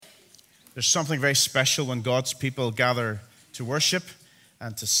There's something very special when God's people gather to worship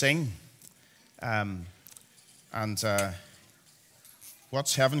and to sing.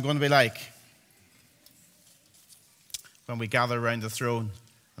 What's heaven going to be like when we gather around the throne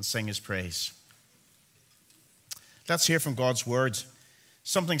and sing His praise? Let's hear from God's word.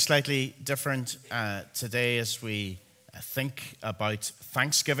 Something slightly different today as we think about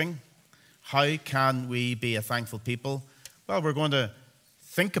Thanksgiving. How can we be a thankful people? Well, we're going to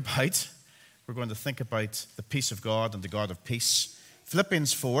think about the peace of God and the God of peace.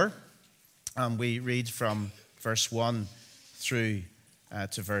 Philippians 4, and we read from verse 1 through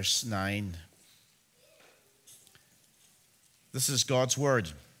to verse 9. This is God's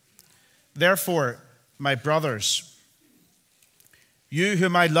word. Therefore, my brothers, you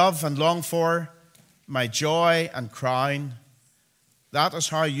whom I love and long for, my joy and crown, that is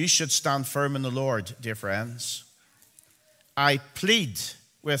how you should stand firm in the Lord, dear friends. I plead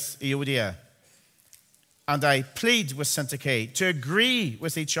with Euodia and I plead with Syntyche to agree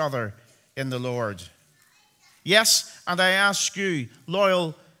with each other in the Lord. Yes, and I ask you,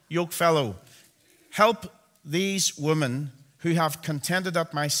 loyal yokefellow, help these women who have contended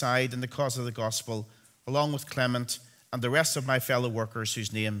at my side in the cause of the gospel, along with Clement and the rest of my fellow workers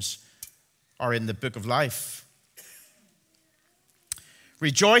whose names are in the book of life.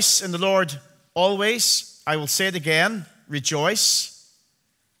 Rejoice in the Lord always. I will say it again, rejoice.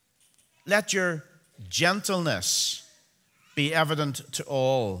 Let your gentleness be evident to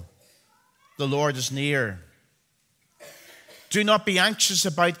all. The Lord is near. Do not be anxious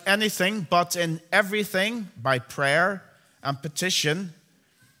about anything, but in everything, by prayer and petition,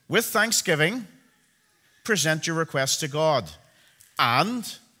 with thanksgiving, present your requests to God.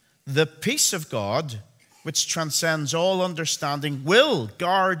 And the peace of God, which transcends all understanding, will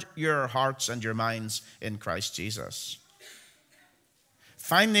guard your hearts and your minds in Christ Jesus.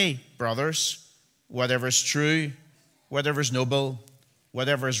 Finally, brothers, whatever is true, whatever is noble,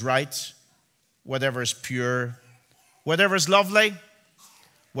 whatever is right, whatever is pure, whatever is lovely,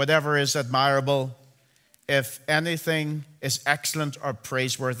 whatever is admirable, if anything is excellent or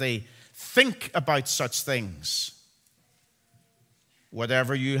praiseworthy, think about such things.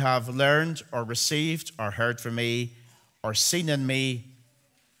 Whatever you have learned or received or heard from me or seen in me,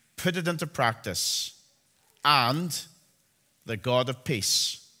 put it into practice, and the God of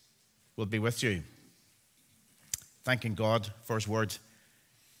peace will be with you. Thanking God for His word.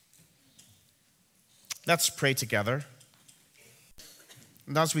 Let's pray together.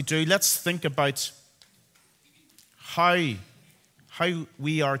 And as we do, let's think about how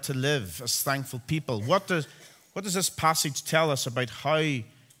we are to live as thankful people. What does this passage tell us about how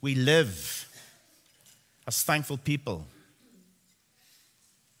we live as thankful people?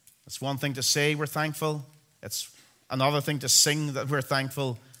 It's one thing to say we're thankful. It's another thing to sing that we're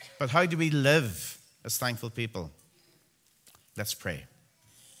thankful. But how do we live as thankful people? Let's pray.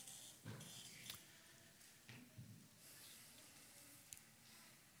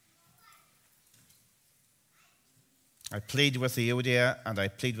 I plead with Euodia and I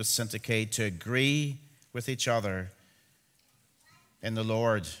plead with Syntyche to agree with each other in the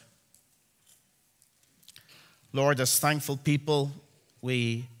Lord. Lord, as thankful people,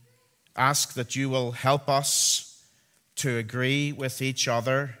 we ask that you will help us to agree with each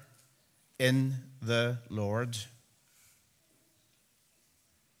other in the Lord.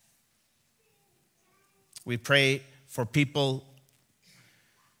 We pray for people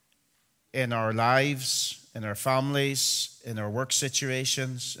in our lives, in our families, in our work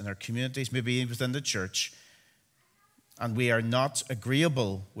situations, in our communities, maybe even within the church, and we are not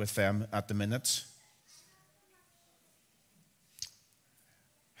agreeable with them at the minute.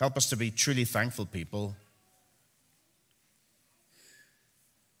 Help us to be truly thankful people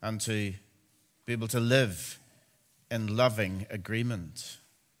and to be able to live in loving agreement.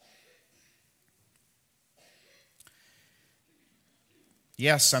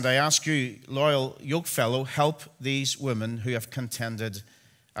 Yes, and I ask you, loyal yokefellow, help these women who have contended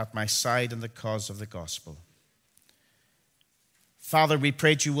at my side in the cause of the gospel. Father, we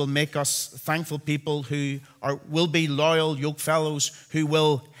pray that you will make us thankful people who will be loyal yokefellows, who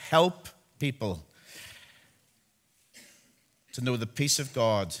will help people to know the peace of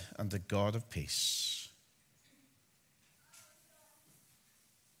God and the God of peace.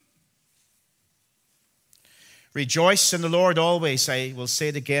 Rejoice in the Lord always. I will say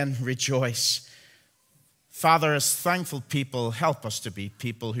it again, rejoice. Father, as thankful people, help us to be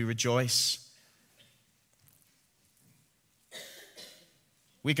people who rejoice.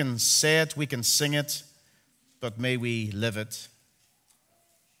 We can say it, we can sing it, but may we live it.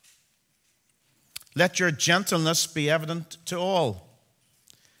 Let your gentleness be evident to all.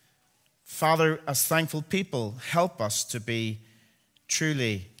 Father, as thankful people, help us to be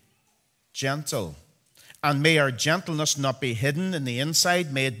truly gentle. And may our gentleness not be hidden in the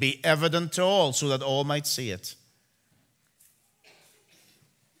inside. May it be evident to all so that all might see it.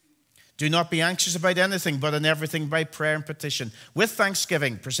 Do not be anxious about anything, but in everything by prayer and petition. With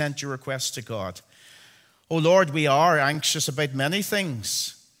thanksgiving, present your requests to God. O Lord, we are anxious about many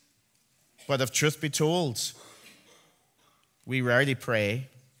things. But if truth be told, we rarely pray.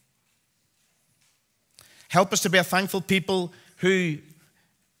 Help us to be a thankful people who,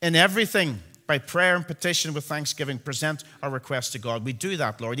 in everything, by prayer and petition with thanksgiving, present our requests to God. We do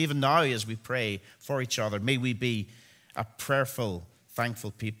that, Lord, even now as we pray for each other. May we be a prayerful,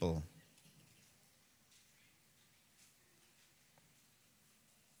 thankful people.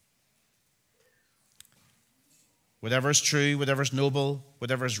 Whatever is true, whatever is noble,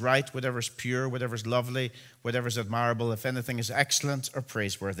 whatever is right, whatever is pure, whatever is lovely, whatever is admirable, if anything is excellent or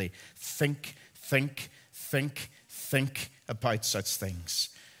praiseworthy, think about such things.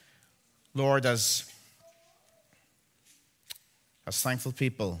 Lord, as thankful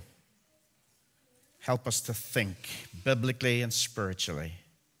people, help us to think biblically and spiritually.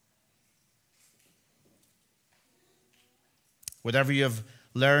 Whatever you have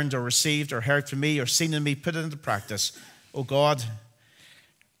learned or received or heard from me or seen in me, put it into practice. Oh God,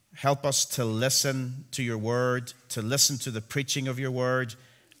 help us to listen to your word, to listen to the preaching of your word,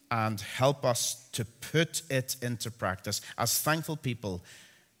 and help us to put it into practice. As thankful people,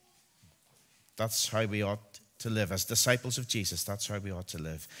 that's how we ought to live. As disciples of Jesus, that's how we ought to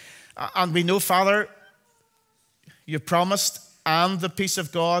live. And we know, Father, you promised, and the peace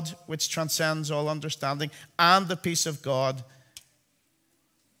of God, which transcends all understanding, and the peace of God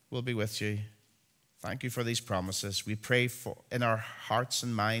will be with you. Thank you for these promises. We pray for in our hearts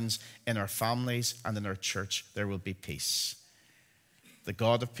and minds, in our families, and in our church, there will be peace. The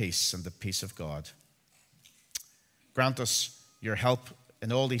God of peace and the peace of God. Grant us your help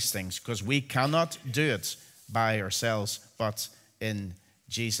in all these things, because we cannot do it by ourselves, but in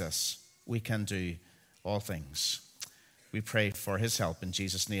Jesus we can do all things. We pray for his help in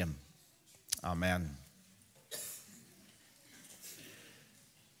Jesus' name. Amen.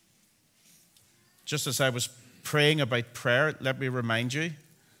 Just as I was praying about prayer, let me remind you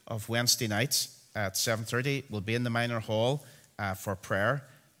of Wednesday nights at 7:30. We'll be in the minor hall for prayer.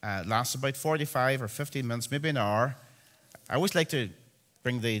 Lasts about 45 or 15 minutes, maybe an hour. I always like to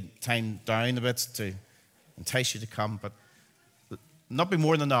bring the time down a bit to entice you to come, but not be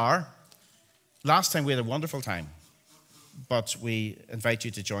more than an hour. Last time we had a wonderful time, but we invite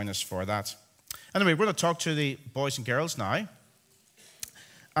you to join us for that. Anyway, we're going to talk to the boys and girls now.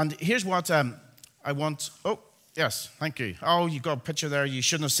 And here's what I want. Oh, yes, thank you. Oh, you got a picture there. You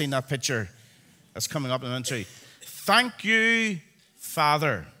shouldn't have seen that picture. That's coming up in a minute too. Thank you,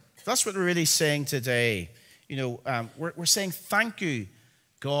 Father. That's what we're really saying today. You know, we're saying thank you,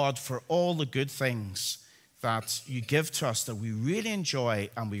 God, for all the good things that you give to us that we really enjoy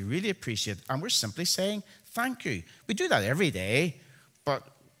and we really appreciate. And we're simply saying thank you. We do that every day, but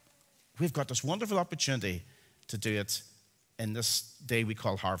we've got this wonderful opportunity to do it in this day we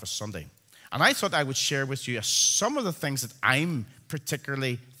call Harvest Sunday. And I thought I would share with you some of the things that I'm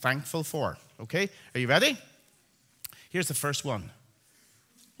particularly thankful for. Okay? Are you ready? Here's the first one.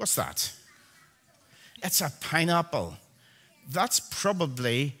 What's that? It's a pineapple. That's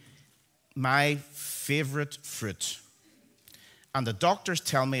probably my favorite fruit. And the doctors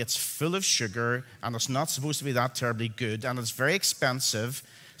tell me it's full of sugar and it's not supposed to be that terribly good and it's very expensive,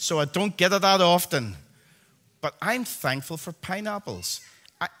 so I don't get it that often. But I'm thankful for pineapples.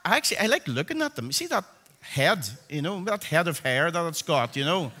 I like looking at them. You see that head, that head of hair that it's got,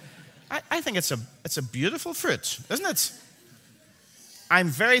 I think it's a beautiful fruit, isn't it? I'm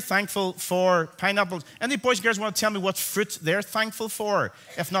very thankful for pineapples. Any boys and girls want to tell me what fruit they're thankful for?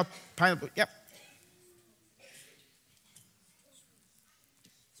 If not pineapple, yep.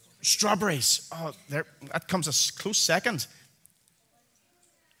 Strawberries. Oh, that comes a close second.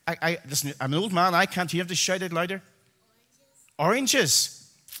 Listen, I'm an old man. I can't hear them to shout it louder. Oranges.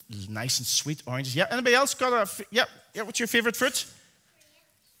 Nice and sweet oranges. Yeah. Anybody else got a? Yeah. What's your favorite fruit?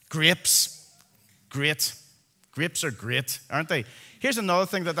 Grapes. Great. Grapes are great, aren't they? Here's another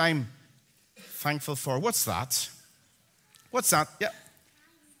thing that I'm thankful for. What's that? What's that? Yeah.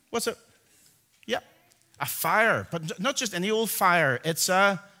 What's it? Yeah. A fire, but not just any old fire. It's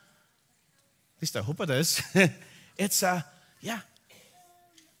at least I hope it is. It's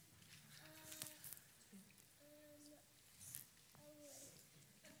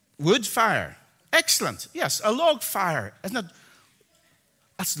wood fire. Excellent. Yes, a log fire. Isn't it?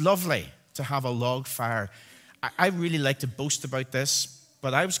 That's lovely to have a log fire. I really like to boast about this.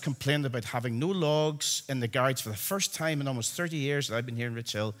 but I was complaining about having no logs in the garage for the first time in almost 30 years that I've been here in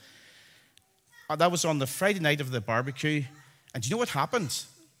Rich Hill. That was on the Friday night of the barbecue. And do you know what happened?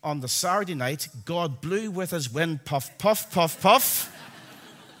 On the Saturday night, God blew with his wind, puff, puff, puff, puff.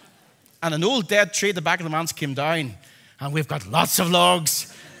 And an old dead tree at the back of the manse came down. And we've got lots of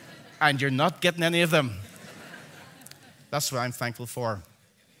logs. And you're not getting any of them. That's what I'm thankful for.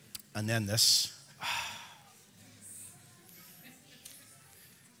 And then this.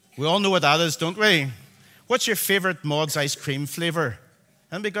 We all know what that is, don't we? What's your favorite Maud's ice cream flavor?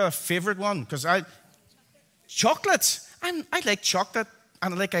 Anybody got a favorite one? Because chocolate. I like chocolate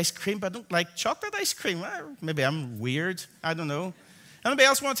and I like ice cream, but I don't like chocolate ice cream. Maybe I'm weird. I don't know. Anybody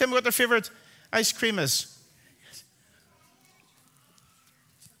else want to tell me what their favorite ice cream is?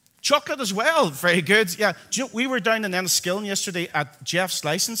 Chocolate as well. Very good. Yeah. Do you know, we were down in Enniskillen yesterday at Jeff's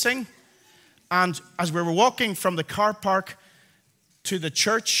licensing. And as we were walking from the car park to the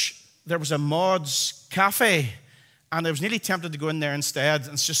church, there was a Maud's cafe. And I was nearly tempted to go in there instead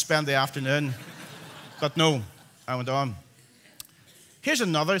and just spend the afternoon. But no, I went on. Here's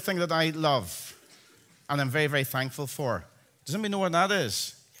another thing that I love and I'm very, very thankful for. Does anybody know what that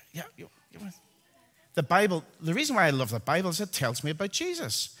is? Yeah. The Bible, the reason why I love the Bible is it tells me about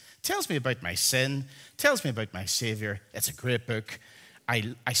Jesus. It tells me about my sin. It tells me about my Savior. It's a great book.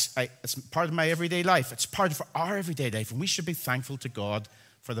 It's part of my everyday life. It's part of our everyday life, and we should be thankful to God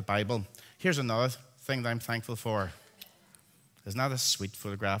for the Bible. Here's another thing that I'm thankful for. Isn't that a sweet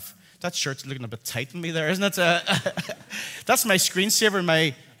photograph? That shirt's looking a bit tight on me there, isn't it? That's my screensaver in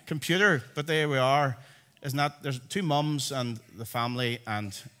my computer, but there we are. Isn't that? There's two mums and the family,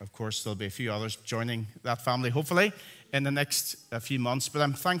 and of course there'll be a few others joining that family, hopefully, in the next few months. But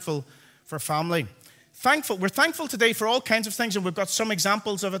I'm thankful for family. We're thankful today for all kinds of things, and we've got some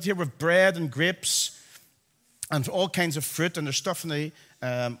examples of it here with bread and grapes and all kinds of fruit, and there's stuff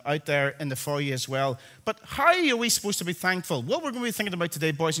out there in the foyer as well. But how are we supposed to be thankful? What we're going to be thinking about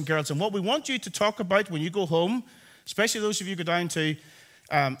today, boys and girls, and what we want you to talk about when you go home, especially those of you who go down to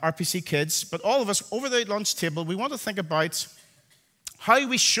RPC Kids, but all of us over the lunch table, we want to think about how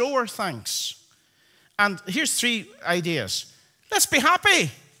we show our thanks. And here's 3 ideas. Let's be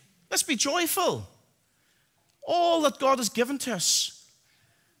happy. Let's be joyful. All that God has given to us.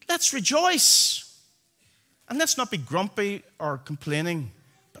 Let's rejoice. And let's not be grumpy or complaining,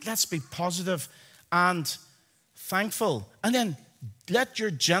 but let's be positive and thankful. And then let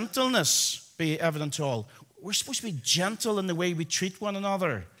your gentleness be evident to all. We're supposed to be gentle in the way we treat one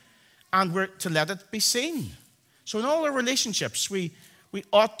another, and we're to let it be seen. So in all our relationships, we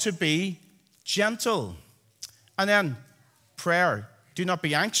ought to be gentle. And then prayer. Do not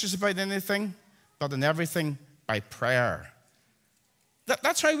be anxious about anything, but in everything by prayer.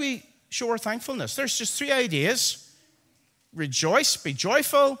 That's how we show our thankfulness. There's just 3 ideas. Rejoice, be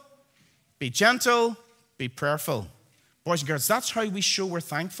joyful, be gentle, be prayerful. Boys and girls, that's how we show we're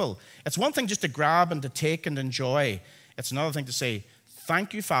thankful. It's one thing just to grab and to take and enjoy. It's another thing to say,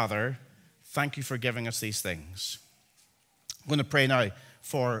 thank you, Father. Thank you for giving us these things. I'm going to pray now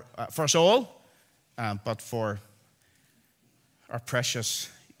for us all, but for our precious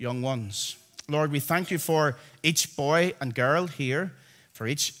young ones. Lord, we thank you for each boy and girl here, for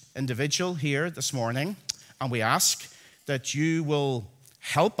each individual here this morning, and we ask that you will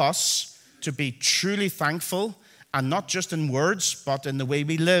help us to be truly thankful, and not just in words, but in the way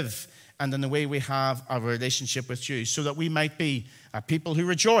we live and in the way we have our relationship with you, so that we might be a people who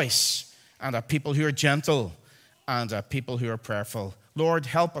rejoice and a people who are gentle and a people who are prayerful. Lord,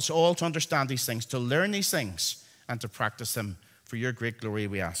 help us all to understand these things, to learn these things, and to practice them. For your great glory,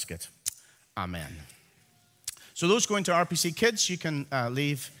 we ask it. Amen. So those going to RPC Kids, you can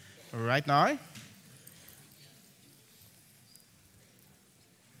leave right now.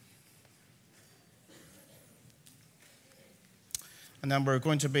 And then we're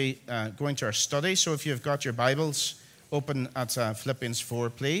going to be going to our study. So if you've got your Bibles, open at Philippians 4,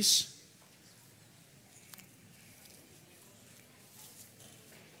 please.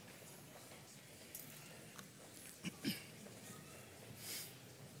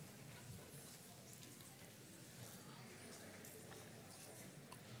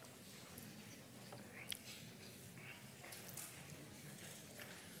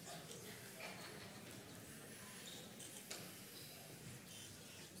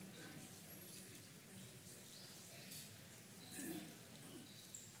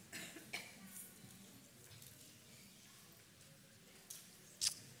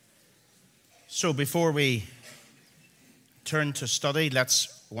 So before we turn to study,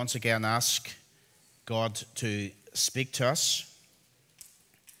 let's once again ask God to speak to us.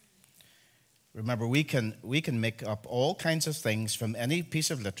 Remember, we can make up all kinds of things from any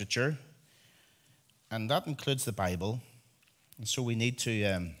piece of literature, and that includes the Bible. And so we need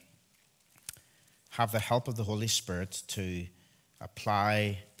to have the help of the Holy Spirit to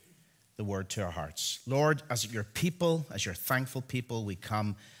apply the word to our hearts. Lord, as your people, as your thankful people, we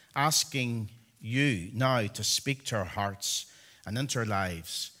come asking you now to speak to our hearts and into our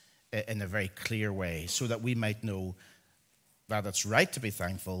lives in a very clear way, so that we might know that it's right to be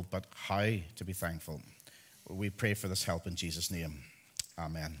thankful, but how to be thankful. We pray for this help in Jesus' name.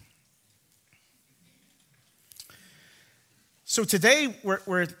 Amen. So today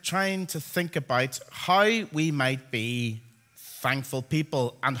we're trying to think about how we might be thankful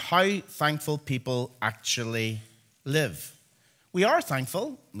people and how thankful people actually live. We are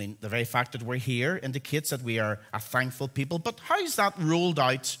thankful. I mean, the very fact that we're here indicates that we are a thankful people. But how is that rolled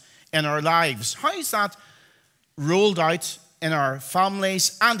out in our lives? How is that rolled out in our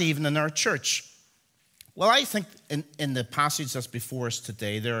families and even in our church? Well, I think in the passage that's before us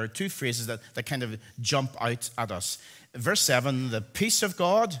today, there are two phrases that kind of jump out at us. Verse 7, the peace of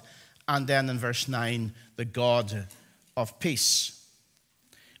God, and then in verse 9, the God of peace.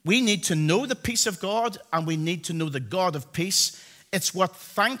 We need to know the peace of God, and we need to know the God of peace. It's what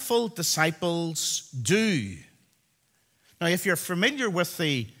thankful disciples do. Now, if you're familiar with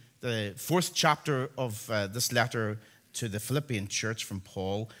the fourth chapter of this letter to the Philippian church from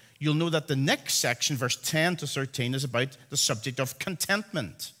Paul, you'll know that the next section, verse 10 to 13, is about the subject of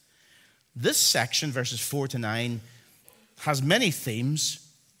contentment. This section, verses 4 to 9, has many themes,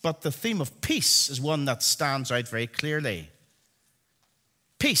 but the theme of peace is one that stands out very clearly.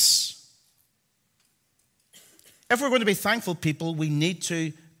 Peace. If we're going to be thankful people, we need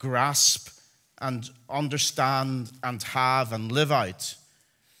to grasp and understand and have and live out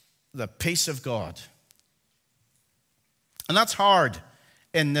the peace of God. And that's hard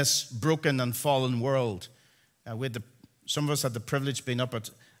in this broken and fallen world. Some of us had the privilege of being up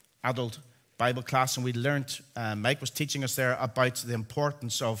at adult Bible class, and we learned, Mike was teaching us there about the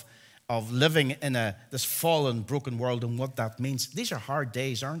importance of living in this fallen, broken world and what that means. These are hard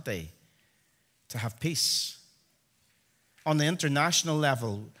days, aren't they? To have peace. On the international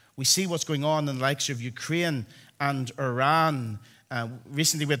level, we see what's going on in the likes of Ukraine and Iran.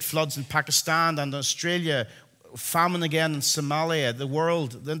 Recently we had floods in Pakistan and Australia, famine again in Somalia. The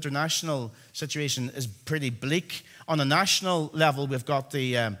world, the international situation is pretty bleak. On a national level, we've got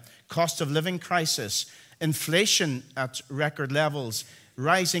the cost of living crisis, inflation at record levels,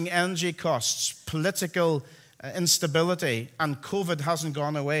 rising energy costs, political instability, and COVID hasn't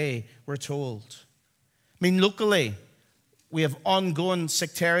gone away, we're told. I mean, locally, we have ongoing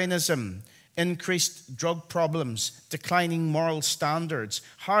sectarianism, increased drug problems, declining moral standards.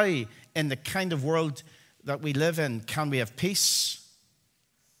 How, in the kind of world that we live in, can we have peace?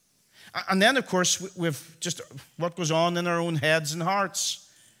 And then, of course, we've just what goes on in our own heads and hearts.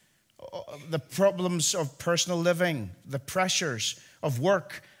 The problems of personal living, the pressures of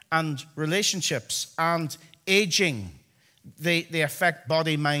work and relationships and aging. They affect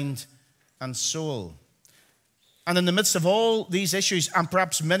body, mind, and soul. And in the midst of all these issues, and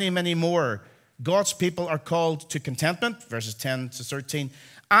perhaps many, many more, God's people are called to contentment, verses 10 to 13,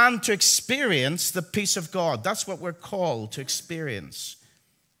 and to experience the peace of God. That's what we're called to experience.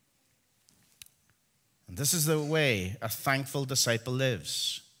 And this is the way a thankful disciple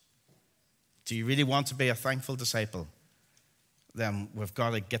lives. Do you really want to be a thankful disciple? Then we've got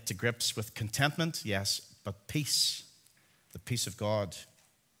to get to grips with contentment, yes, but peace, the peace of God.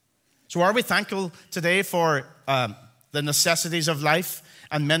 So are we thankful today for the necessities of life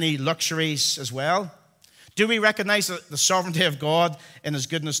and many luxuries as well? Do we recognize the sovereignty of God in his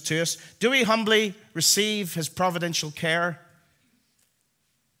goodness to us? Do we humbly receive his providential care?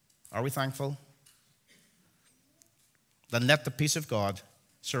 Are we thankful? Then let the peace of God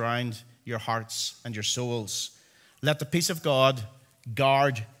surround your hearts and your souls. Let the peace of God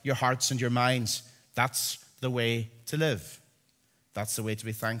guard your hearts and your minds. That's the way to live. That's the way to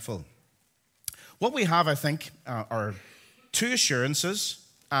be thankful. What we have, I think, are two assurances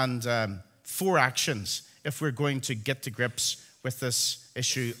and 4 actions if we're going to get to grips with this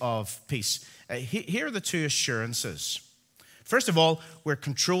issue of peace. Here are the 2 assurances. First of all, we're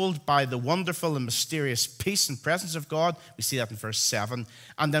controlled by the wonderful and mysterious peace and presence of God. We see that in verse 7.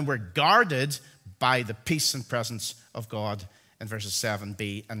 And then we're guarded by the peace and presence of God in verses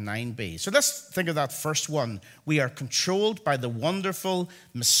 7b and 9b. So let's think of that first one. We are controlled by the wonderful,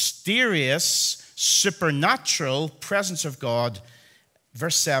 mysterious, supernatural presence of God.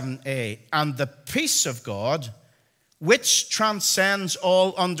 Verse 7a. And the peace of God, which transcends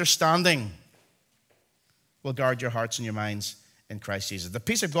all understanding, will guard your hearts and your minds in Christ Jesus. The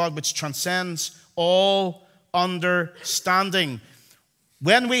peace of God which transcends all understanding.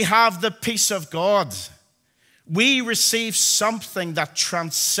 When we have the peace of God, we receive something that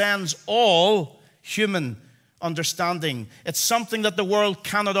transcends all human understanding. It's something that the world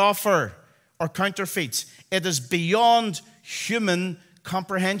cannot offer or counterfeit. It is beyond human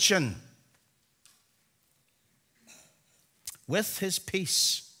comprehension. With his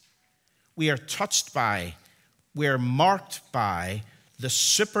peace, we are touched by, we are marked by the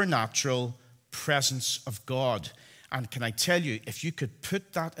supernatural presence of God. And can I tell you, if you could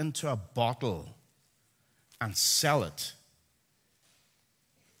put that into a bottle and sell it,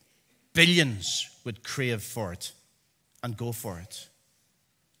 billions would crave for it and go for it.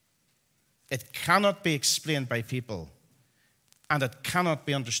 It cannot be explained by people, and it cannot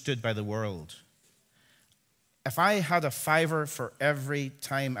be understood by the world. If I had a fiver for every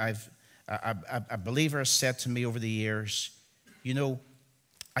time a believer has said to me over the years, you know,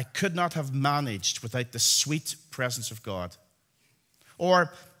 I could not have managed without the sweet presence of God.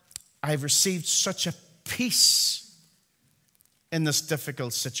 Or I've received such a peace in this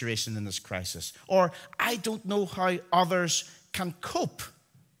difficult situation, in this crisis. Or I don't know how others can cope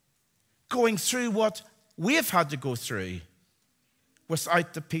going through what we've had to go through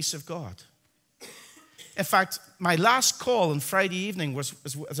without the peace of God. In fact, my last call on Friday evening was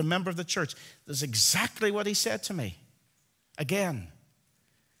as a member of the church. That's exactly what he said to me. Again.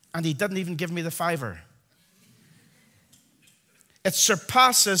 And he didn't even give me the fiver. It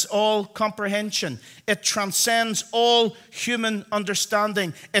surpasses all comprehension. It transcends all human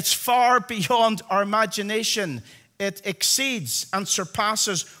understanding. It's far beyond our imagination. It exceeds and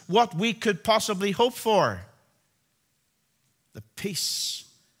surpasses what we could possibly hope for. The peace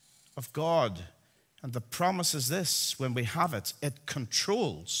of God. And the promise is this: when we have it, it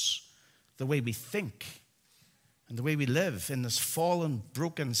controls the way we think and the way we live in this fallen,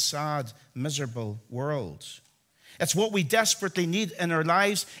 broken, sad, miserable world. It's what we desperately need in our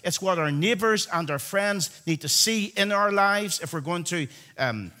lives. It's what our neighbors and our friends need to see in our lives if we're going to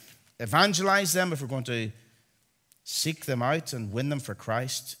evangelize them, if we're going to seek them out and win them for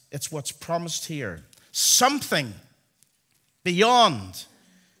Christ. It's what's promised here. Something beyond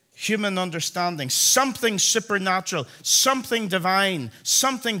human understanding, something supernatural, something divine,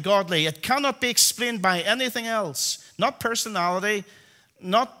 something godly. It cannot be explained by anything else. Not personality,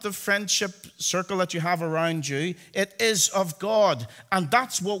 not the friendship circle that you have around you. It is of God. And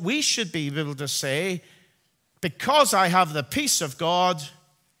that's what we should be able to say: because I have the peace of God,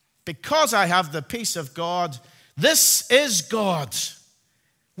 because I have the peace of God, this is God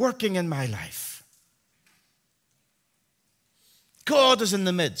working in my life. God is in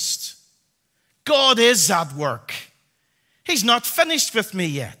the midst. God is at work. He's not finished with me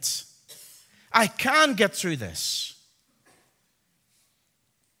yet. I can get through this.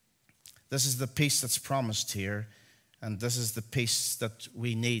 This is the peace that's promised here, and this is the peace that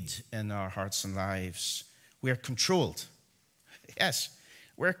we need in our hearts and lives. We are controlled. Yes,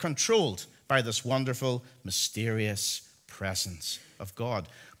 we're controlled by this wonderful, mysterious presence of God.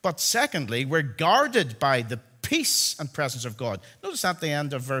 But secondly, we're guarded by the peace and presence of God. Notice at the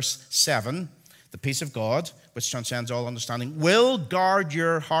end of verse 7, the peace of God, which transcends all understanding, will guard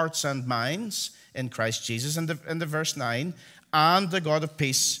your hearts and minds in Christ Jesus. And in the verse 9, and the God of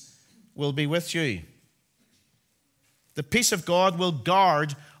peace will be with you. The peace of God will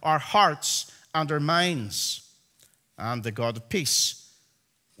guard our hearts and our minds. And the God of peace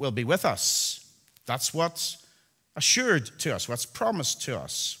will be with us. That's what's assured to us, what's promised to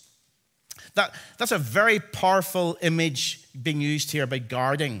us. That's a very powerful image being used here by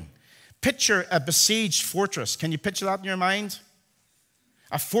guarding. Picture a besieged fortress. Can you picture that in your mind?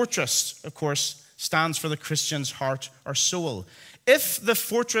 A fortress, of course, stands for the Christian's heart or soul. If the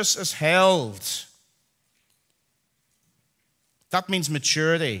fortress is held, that means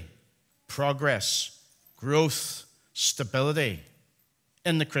maturity, progress, growth, stability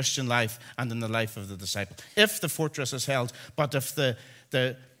in the Christian life and in the life of the disciple. If the fortress is held, but if the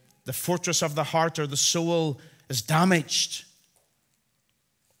fortress of the heart or the soul is damaged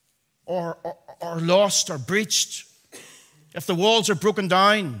or lost or breached, if the walls are broken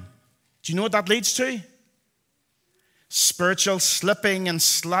down, do you know what that leads to? Spiritual slipping and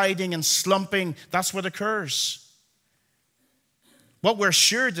sliding and slumping. That's what occurs. What we're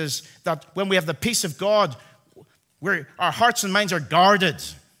assured is that when we have the peace of God, our hearts and minds are guarded.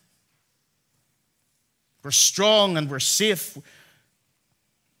 We're strong and we're safe.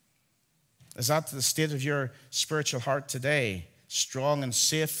 Is that the state of your spiritual heart today? Strong and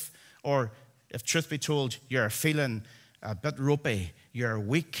safe? Or, if truth be told, you're feeling a bit ropey, you're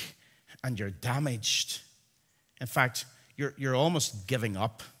weak, and you're damaged. In fact, you're almost giving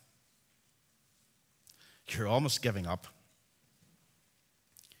up. You're almost giving up.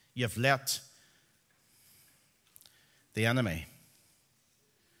 You've let the enemy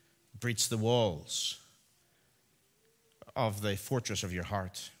breach the walls of the fortress of your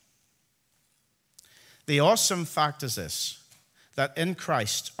heart. The awesome fact is this, that in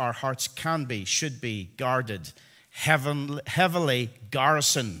Christ our hearts can be, should be guarded, heavily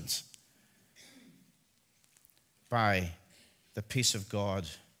garrisoned by the peace of God.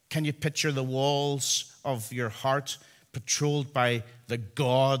 Can you picture the walls of your heart patrolled by the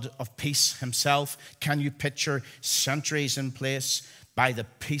God of peace himself? Can you picture sentries in place by the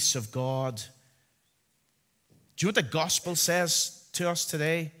peace of God? Do you know what the gospel says to us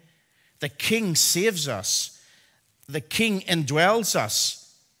today? The King saves us. The King indwells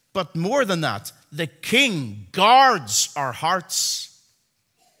us. But more than that, the King guards our hearts.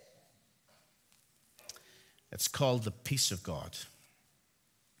 It's called the peace of God.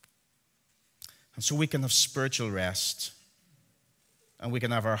 And so we can have spiritual rest, and we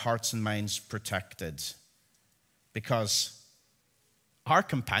can have our hearts and minds protected, because our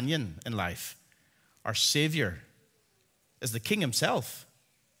companion in life, our Savior, is the King himself,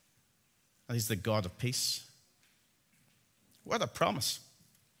 and he's the God of peace. What a promise.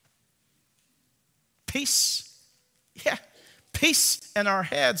 Peace. Yeah, peace in our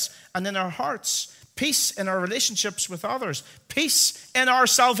heads and in our hearts. Peace in our relationships with others. Peace in our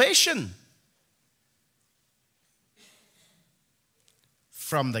salvation.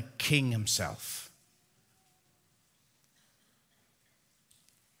 From the King himself.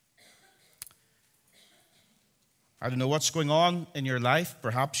 I don't know what's going on in your life.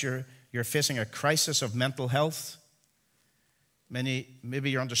 Perhaps you're facing a crisis of mental health. Maybe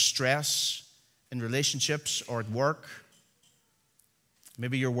you're under stress in relationships or at work.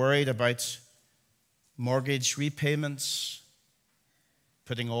 Maybe you're worried about mortgage repayments,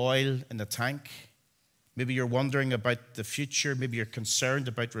 putting oil in the tank. Maybe you're wondering about the future. Maybe you're concerned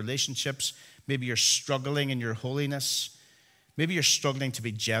about relationships. Maybe you're struggling in your holiness. Maybe you're struggling to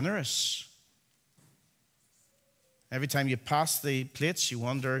be generous. Every time you pass the plates, you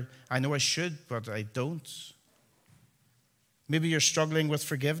wonder, I know I should, but I don't. Maybe you're struggling with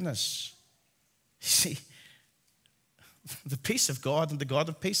forgiveness. See, the peace of God and the God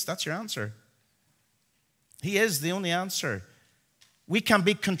of peace, that's your answer. He is the only answer. We can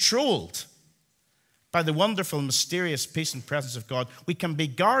be controlled by the wonderful, mysterious peace and presence of God. We can be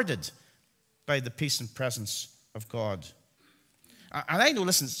guarded by the peace and presence of God. And I know,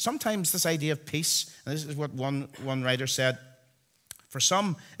 listen, sometimes this idea of peace, and this is what one writer said, for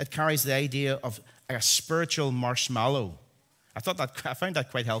some it carries the idea of a spiritual marshmallow. I found that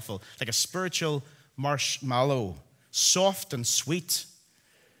quite helpful. Like a spiritual marshmallow, soft and sweet,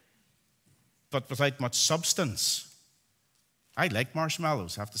 but without much substance. I like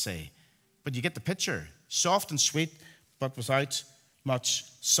marshmallows, I have to say. But you get the picture. Soft and sweet, but without much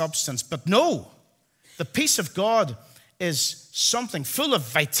substance. But no, the peace of God is something full of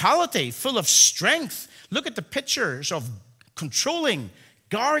vitality, full of strength. Look at the pictures of controlling,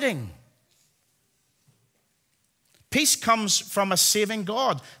 guarding. Peace comes from a saving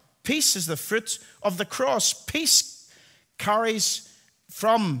God. Peace is the fruit of the cross. Peace carries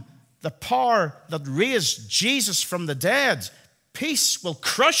from the power that raised Jesus from the dead. Peace will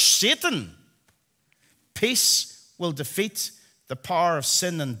crush Satan. Peace will defeat the power of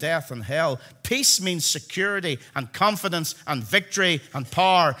sin and death and hell. Peace means security and confidence and victory and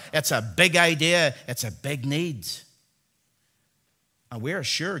power. It's a big idea. It's a big need. And we're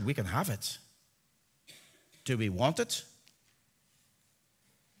assured we can have it. Do we want it?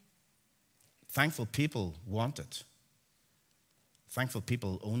 Thankful people want it. Thankful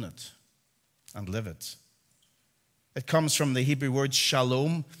people own it and live it. It comes from the Hebrew word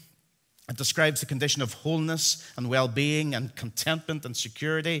shalom. It describes the condition of wholeness and well-being and contentment and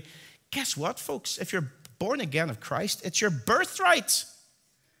security. Guess what, folks? If you're born again of Christ, it's your birthright.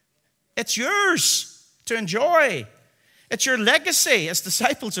 It's yours to enjoy. It's your legacy as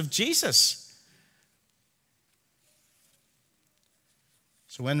disciples of Jesus.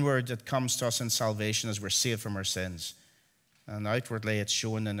 So inward, it comes to us in salvation as we're saved from our sins. And outwardly, it's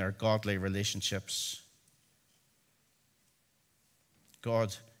shown in our godly relationships.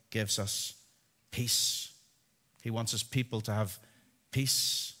 God gives us peace. He wants his people to have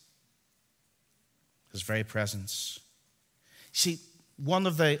peace. His very presence. See, one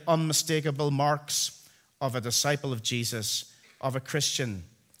of the unmistakable marks of a disciple of Jesus, of a Christian,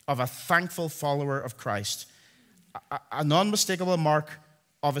 of a thankful follower of Christ, an unmistakable mark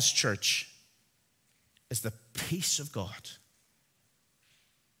of his church is the peace of God.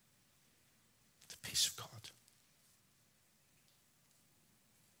 The peace of God.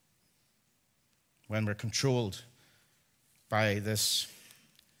 when we're controlled by this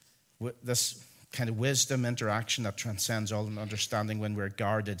kind of wisdom interaction that transcends all understanding, when we're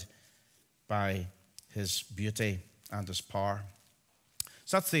guarded by his beauty and his power.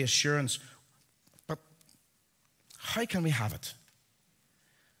 So that's the assurance. But how can we have it?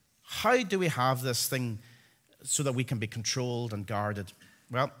 How do we have this thing so that we can be controlled and guarded?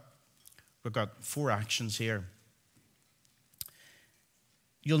 Well, we've got 4 actions here.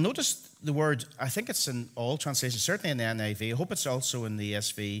 You'll notice the word, I think it's in all translations, certainly in the NIV. I hope it's also in the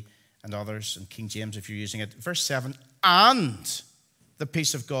ESV and others, and King James if you're using it. Verse 7, and the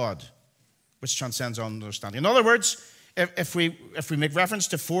peace of God, which transcends all understanding. In other words, if we make reference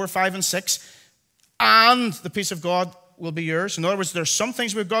to 4, 5, and 6, and the peace of God will be yours. In other words, there's some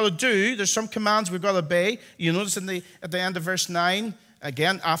things we've got to do. There's some commands we've got to obey. You notice at the end of verse 9,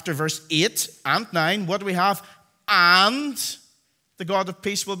 again, after verse 8 and 9, what do we have? And the God of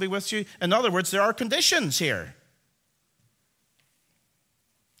peace will be with you. In other words, there are conditions here.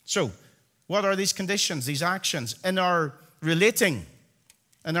 So, what are these conditions, these actions? In our relating,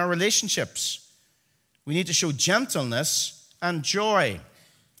 in our relationships, we need to show gentleness and joy.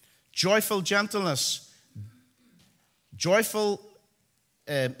 Joyful gentleness. Joyful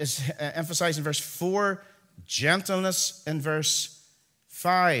is emphasized in verse 4, gentleness in verse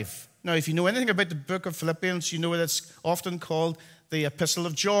 5. Now, if you know anything about the book of Philippians, you know that it's often called the Epistle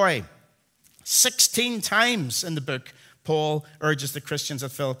of Joy. 16 times in the book, Paul urges the Christians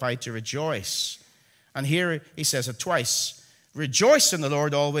at Philippi to rejoice. And here he says it twice. Rejoice in the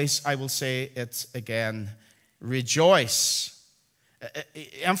Lord always. I will say it again. Rejoice.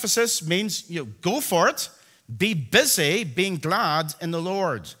 Emphasis means, go for it. Be busy being glad in the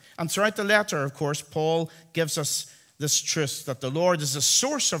Lord. And throughout the letter, of course, Paul gives us this truth that the Lord is the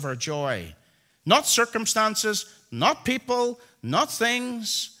source of our joy. Not circumstances, not people, not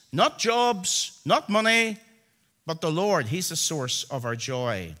things, not jobs, not money, but the Lord. He's the source of our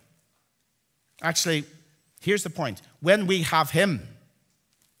joy. Actually, here's the point. When we have him,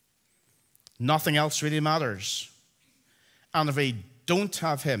 nothing else really matters. And if we don't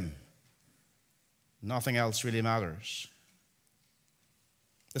have him, nothing else really matters.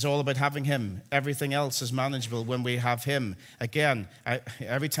 It's all about having him. Everything else is manageable when we have him. Again,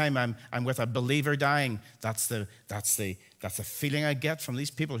 every time I'm with a believer dying, that's the feeling I get from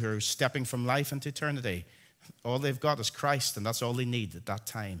these people who are stepping from life into eternity. All they've got is Christ, and that's all they need at that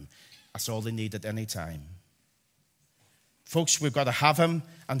time. That's all they need at any time. Folks, we've got to have him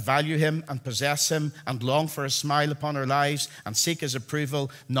and value him and possess him and long for a smile upon our lives and seek his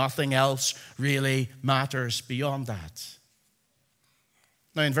approval. Nothing else really matters beyond that.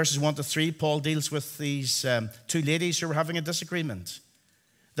 Now, in verses 1 to 3, Paul deals with these 2 ladies who were having a disagreement.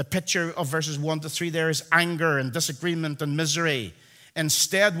 The picture of verses 1 to 3 there is anger and disagreement and misery.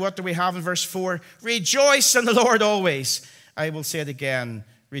 Instead, what do we have in verse 4? Rejoice in the Lord always. I will say it again,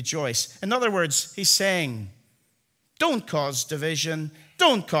 rejoice. In other words, he's saying, don't cause division,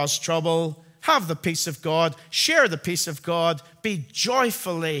 don't cause trouble, have the peace of God, share the peace of God, be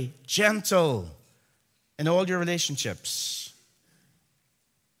joyfully gentle in all your relationships.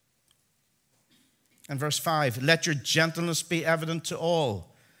 And verse 5, let your gentleness be evident to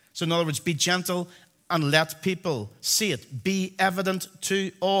all. So in other words, be gentle and let people see it. Be evident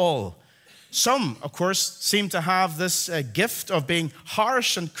to all. Some, of course, seem to have this gift of being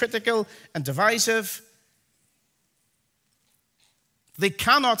harsh and critical and divisive. They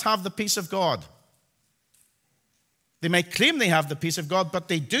cannot have the peace of God. They may claim they have the peace of God, but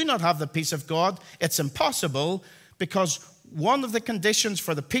they do not have the peace of God. It's impossible, because one of the conditions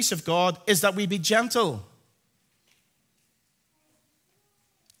for the peace of God is that we be gentle.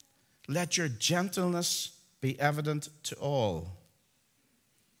 Let your gentleness be evident to all.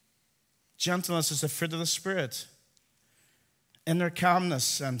 Gentleness is the fruit of the Spirit. Inner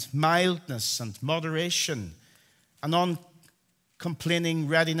calmness and mildness and moderation, an uncomplaining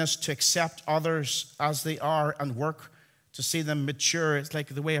readiness to accept others as they are and work to see them mature. It's like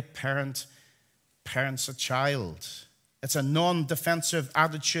the way a parent parents a child. It's a non-defensive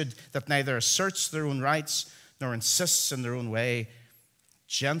attitude that neither asserts their own rights nor insists in their own way.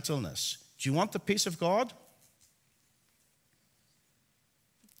 Gentleness. Do you want the peace of God?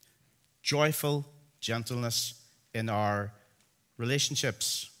 Joyful gentleness in our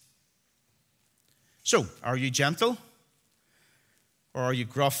relationships. So, are you gentle? Or are you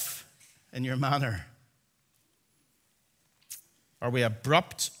gruff in your manner? Are we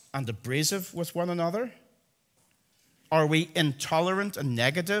abrupt and abrasive with one another? Are we intolerant and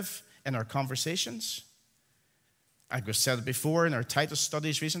negative in our conversations? I've said it before in our Titus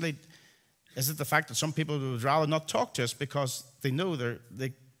studies recently. Is it the fact that some people would rather not talk to us because they know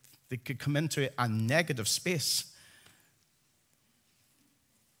they They could come into a negative space.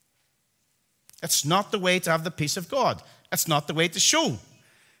 It's not the way to have the peace of God. It's not the way to show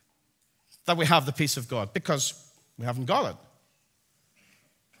that we have the peace of God, because we haven't got it.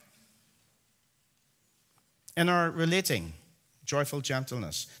 In our relating, joyful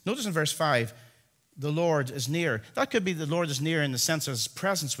gentleness. Notice in verse 5, the Lord is near. That could be the Lord is near in the sense of his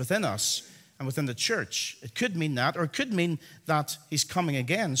presence within us and within the church. It could mean that, or it could mean that he's coming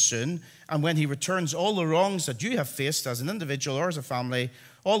again soon, and when he returns, all the wrongs that you have faced as an individual or as a family,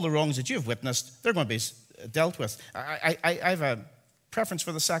 all the wrongs that you have witnessed, they're going to be dealt with. I have a preference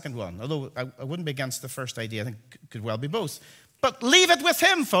for the second one, although I wouldn't be against the first idea. I think it could well be both. But leave it with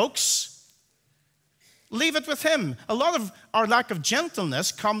him, folks. Leave it with him. A lot of our lack of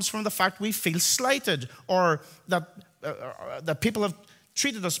gentleness comes from the fact we feel slighted, or that people have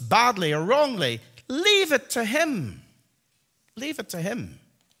treated us badly or wrongly. Leave it to him. Leave it to him.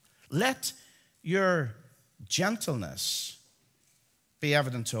 Let your gentleness be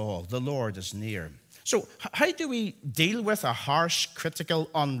evident to all. The Lord is near. So how do we deal with a harsh, critical,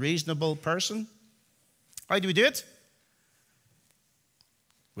 unreasonable person? How do we do it?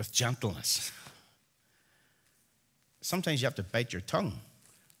 With gentleness. Sometimes you have to bite your tongue,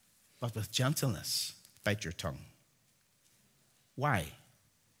 but with gentleness, bite your tongue. Why?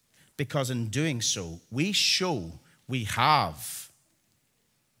 Because in doing so, we show we have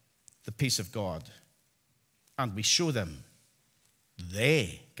the peace of God, and we show them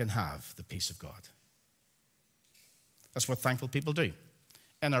they can have the peace of God. That's what thankful people do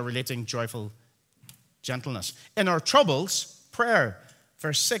in our relating joyful gentleness. In our troubles, prayer.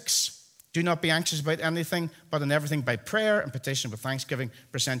 Verse 6, do not be anxious about anything, but in everything by prayer and petition with thanksgiving,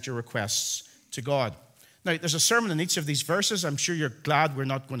 present your requests to God. Now, there's a sermon in each of these verses. I'm sure you're glad we're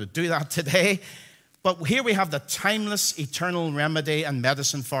not going to do that today. But here we have the timeless, eternal remedy and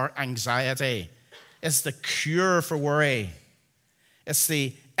medicine for anxiety. It's the cure for worry. It's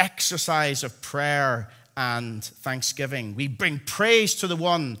the exercise of prayer and thanksgiving. We bring praise to the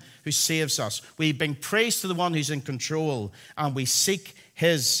one who saves us. We bring praise to the one who's in control. And we seek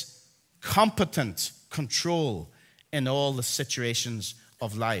his competent control in all the situations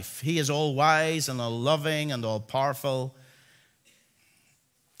of life. He is all wise and all loving and all powerful.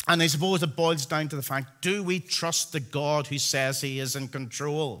 And I suppose it boils down to the fact, do we trust the God who says he is in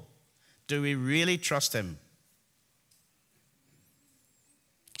control? Do we really trust him?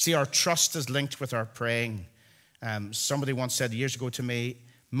 See, our trust is linked with our praying. Somebody once said years ago to me,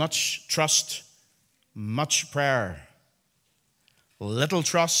 much trust, much prayer. Little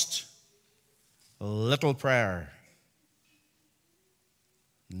trust, little prayer.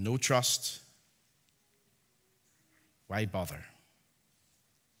 No trust. Why bother?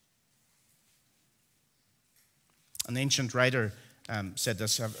 An ancient writer said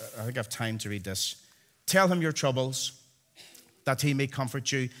this. I think I have time to read this. Tell him your troubles, that he may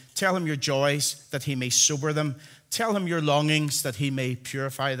comfort you. Tell him your joys, that he may sober them. Tell him your longings, that he may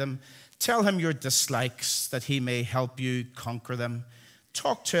purify them. Tell him your dislikes, that he may help you conquer them.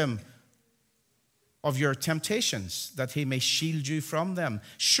 Talk to him of your temptations, that he may shield you from them.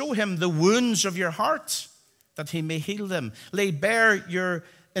 Show him the wounds of your heart, that he may heal them. Lay bare your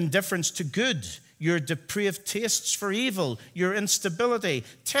indifference to good, your depraved tastes for evil, your instability.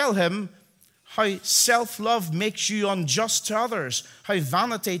 Tell him how self-love makes you unjust to others, how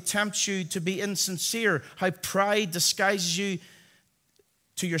vanity tempts you to be insincere, how pride disguises you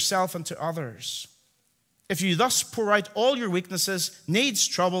to yourself and to others. If you thus pour out all your weaknesses, needs,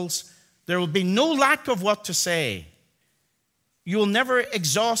 troubles, there will be no lack of what to say. You will never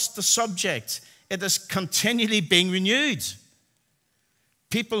exhaust the subject. It is continually being renewed.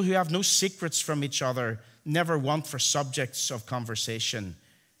 People who have no secrets from each other never want for subjects of conversation.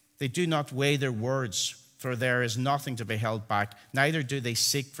 They do not weigh their words, for there is nothing to be held back. Neither do they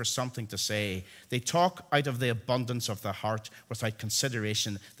seek for something to say. They talk out of the abundance of the heart without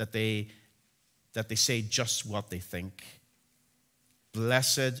consideration that they say just what they think.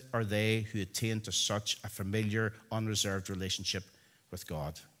 Blessed are they who attain to such a familiar, unreserved relationship with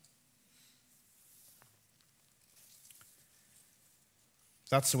God.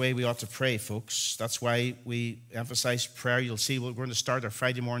 That's the way we ought to pray, folks. That's why we emphasize prayer. You'll see we're going to start our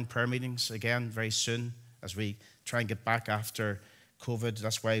Friday morning prayer meetings again very soon as we try and get back after COVID.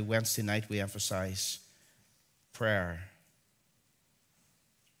 That's why Wednesday night we emphasize prayer.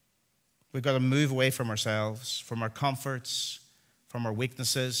 We've got to move away from ourselves, from our comforts, from our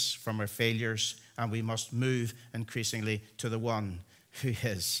weaknesses, from our failures, and we must move increasingly to the one who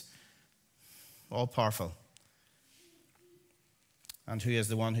is all-powerful and who is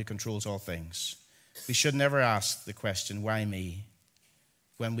the one who controls all things. We should never ask the question, why me?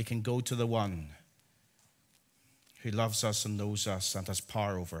 when we can go to the one who loves us and knows us and has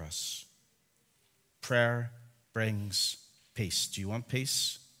power over us. Prayer brings peace. Do you want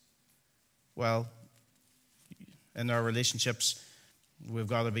peace? Well, in our relationships, we've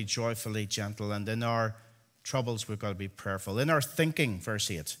got to be joyfully gentle, and in our troubles, we've got to be prayerful. In our thinking,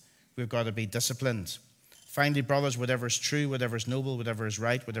 verse 8, we've got to be disciplined. Finally, brothers, whatever is true, whatever is noble, whatever is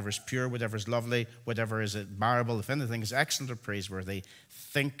right, whatever is pure, whatever is lovely, whatever is admirable, if anything is excellent or praiseworthy,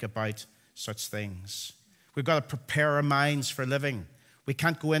 think about such things. We've got to prepare our minds for living. We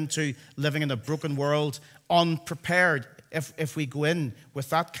can't go into living in a broken world unprepared. If we go in with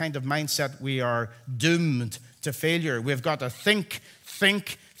that kind of mindset, we are doomed to failure. We've got to think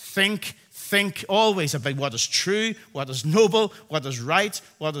always about what is true, what is noble, what is right,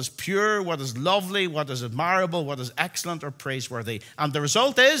 what is pure, what is lovely, what is admirable, what is excellent or praiseworthy. And the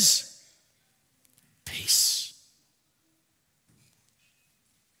result is peace.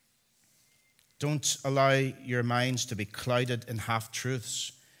 Don't allow your minds to be clouded in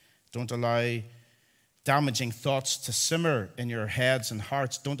half-truths. Don't allow damaging thoughts to simmer in your heads and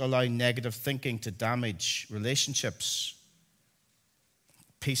hearts. Don't allow negative thinking to damage relationships.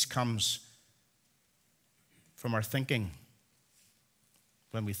 Peace comes from our thinking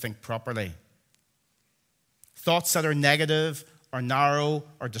when we think properly. Thoughts that are negative or narrow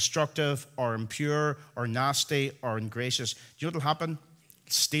or destructive or impure or nasty or ungracious, you know what will happen?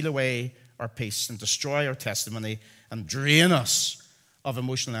 Steal away our peace and destroy our testimony and drain us of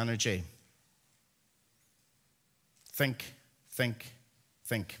emotional energy. Think.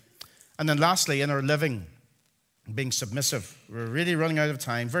 And then lastly, in our living, being submissive. We're really running out of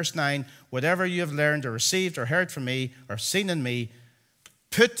time. Verse 9, whatever you have learned or received or heard from me or seen in me,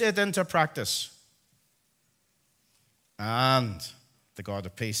 put it into practice. And the God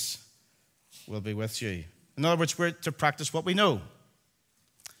of peace will be with you. In other words, we're to practice what we know.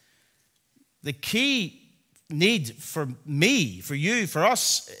 The key need for me, for you, for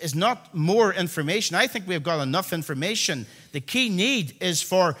us, is not more information. I think we've got enough information. The key need is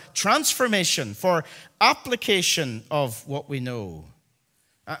for transformation, for application of what we know.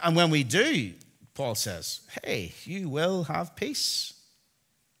 And when we do, Paul says, hey, you will have peace.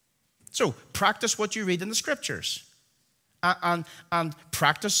 So practice what you read in the scriptures. And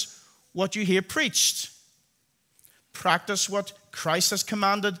practice what you hear preached. Practice what Christ has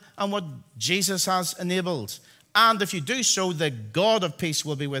commanded and what Jesus has enabled. And if you do so, the God of peace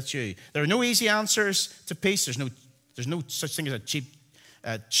will be with you. There are no easy answers to peace. There's no such thing as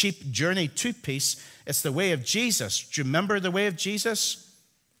a cheap journey to peace. It's the way of Jesus. Do you remember the way of Jesus?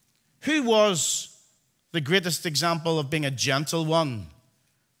 Who was the greatest example of being a gentle one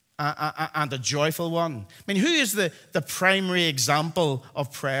and a joyful one? I mean, who is the primary example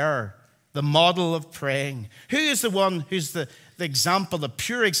of prayer? The model of praying? Who is the one who's the example, the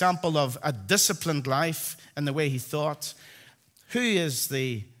pure example of a disciplined life in the way he thought? Who is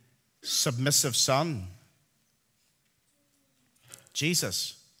the submissive son?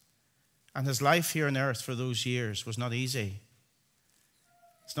 Jesus. And his life here on earth for those years was not easy.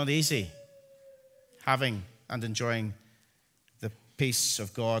 It's not easy having and enjoying the peace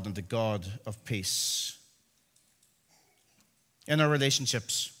of God and the God of peace. In our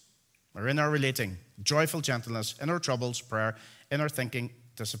relationships, or in our relating, joyful gentleness, in our troubles, prayer, in our thinking,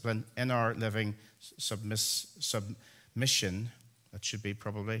 discipline, in our living, submission, that should be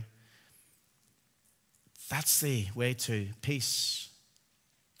probably. That's the way to peace.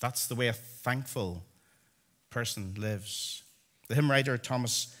 That's the way a thankful person lives. The hymn writer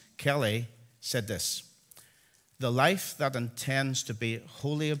Thomas Kelly said this: the life that intends to be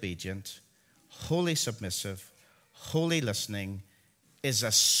wholly obedient, wholly submissive, wholly listening, is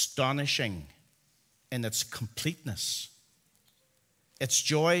astonishing in its completeness. Its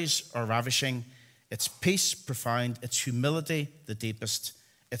joys are ravishing, its peace profound, its humility the deepest,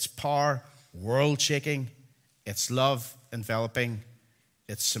 its power world-shaking, its love enveloping,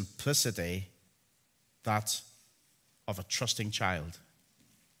 its simplicity that of a trusting child.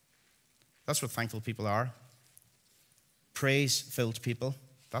 That's what thankful people are. Praise-filled people,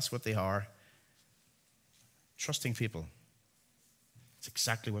 that's what they are. Trusting people. It's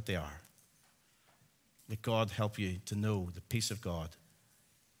exactly what they are. May God help you to know the peace of God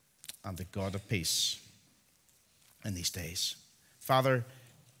and the God of peace in these days. Father,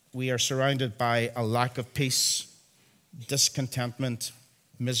 we are surrounded by a lack of peace, discontentment,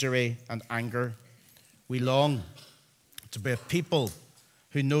 misery, and anger. We long to be a people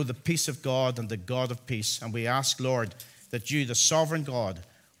who know the peace of God and the God of peace. And we ask, Lord, that you, the sovereign God,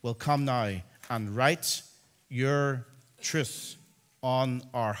 will come now and write your truth on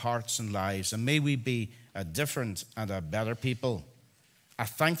our hearts and lives. And may we be a different and a better people a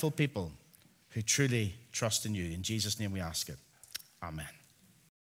thankful people who truly trust in you. In Jesus' name we ask it. Amen.